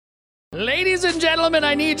Ladies and gentlemen,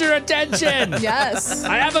 I need your attention. Yes.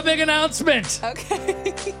 I have a big announcement.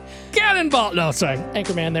 Okay. Cannonball. No, sorry.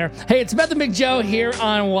 Anchorman there. Hey, it's Beth and Big Joe here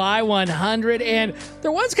on Y100. And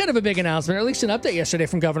there was kind of a big announcement, or at least an update yesterday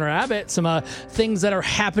from Governor Abbott. Some things that are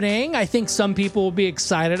happening I think some people will be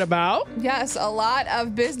excited about. Yes, a lot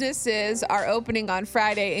of businesses are opening on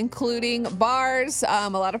Friday, including bars. A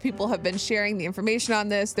lot of people have been sharing the information on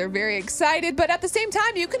this. They're very excited. But at the same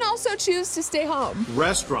time, you can also choose to stay home.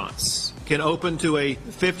 Restaurants can open to a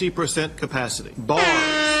 50% capacity. Bars,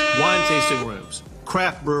 wine tasting rooms,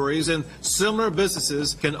 craft breweries, and similar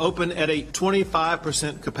businesses can open at a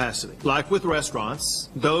 25% capacity. Like with restaurants,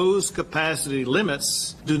 those capacity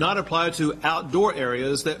limits do not apply to outdoor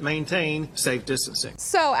areas that maintain safe distancing.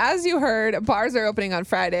 So, as you heard, bars are opening on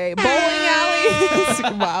Friday. Bowling alleys.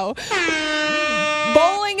 Wow.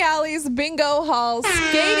 Bowling alleys, bingo halls,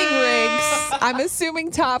 skating rinks. I'm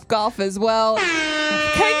assuming Top Golf as well.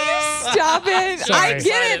 Can you stop it? Sorry. I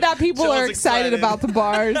get it that people are excited about the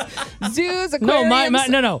bars. Zoos, aquariums.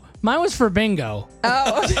 No. Mine was for bingo.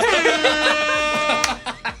 Oh.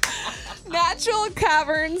 Natural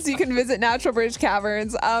caverns. You can visit Natural Bridge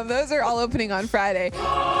Caverns. Those are all opening on Friday.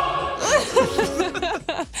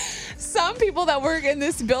 Some people that work in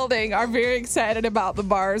this building are very excited about the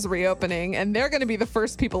bars reopening, and they're going to be the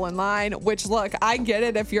first people in line, which, look, I get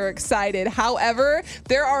it if you're excited. However,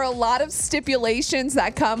 there are a lot of stipulations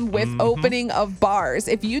that come with opening of bars.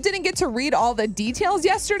 If you didn't get to read all the details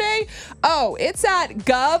yesterday, it's at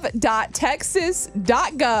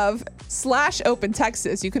gov.texas.gov/open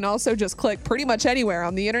Texas. You can also just click pretty much anywhere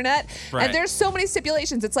on the internet. Right. And there's so many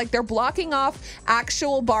stipulations. It's like they're blocking off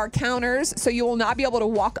actual bar counters, so you will not be able to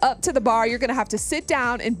walk up to the bar. You're going to have to sit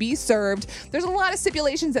down and be served. There's a lot of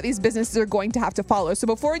stipulations that these businesses are going to have to follow. So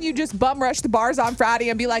before you just bum rush the bars on Friday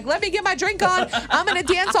and be like, let me get my drink on, I'm going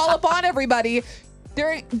to dance all up on everybody.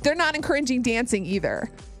 They're not encouraging dancing either.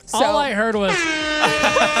 So, All I heard was,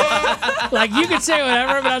 like, you could say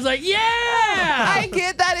whatever, but I was like, yeah! I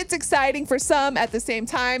get that it's exciting for some. At the same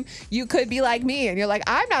time, you could be like me and you're like,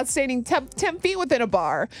 I'm not standing 10 feet within a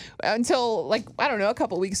bar until, like, I don't know, a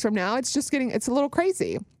couple weeks from now. It's a little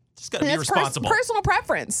crazy. Just got to be It's responsible. Personal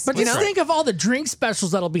preference. But just think of all the drink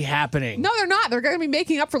specials that'll be happening. No, they're not. They're going to be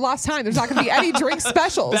making up for lost time. There's not going to be any drink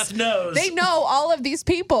specials. Beth knows. They know all of these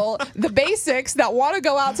people, the basics that want to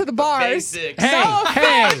go out to the bars. Basics. Hey,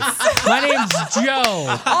 my name's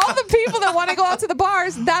Joe. All the people that want to go out to the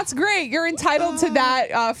bars, that's great. You're entitled to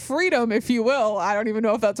that freedom, if you will. I don't even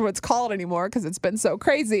know if that's what it's called anymore because it's been so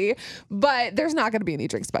crazy. But there's not going to be any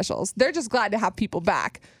drink specials. They're just glad to have people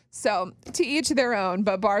back. So to each their own,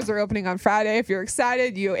 but bars are opening on Friday. If you're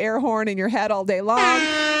excited, you air horn in your head all day long.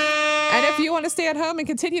 And if you want to stay at home and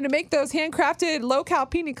continue to make those handcrafted low-cal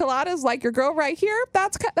pina coladas like your girl right here,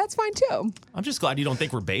 that's fine too. I'm just glad you don't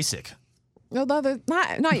think we're basic. No,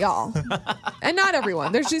 not y'all, and not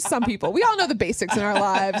everyone. There's just some people. We all know the basics in our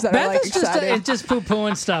lives that are like Beth is excited. just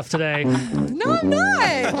poo-pooing stuff today. No, I'm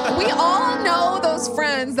not. We all know those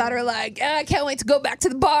friends that are like, I can't wait to go back to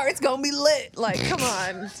the bar. It's going to be lit. Like, come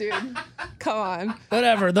on, dude. Come on.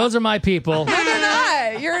 Whatever. Those are my people. No, they're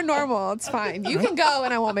not. You're normal. It's fine. You can go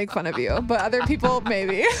and I won't make fun of you. But other people,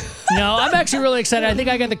 maybe. No, I'm actually really excited. I think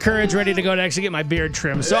I got the courage ready to go to actually get my beard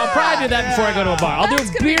trimmed. So I'll probably do that before I go to a bar. I'll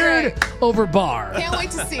That's do gonna be beard great. over bar. Can't wait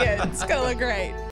to see it. It's going to look great.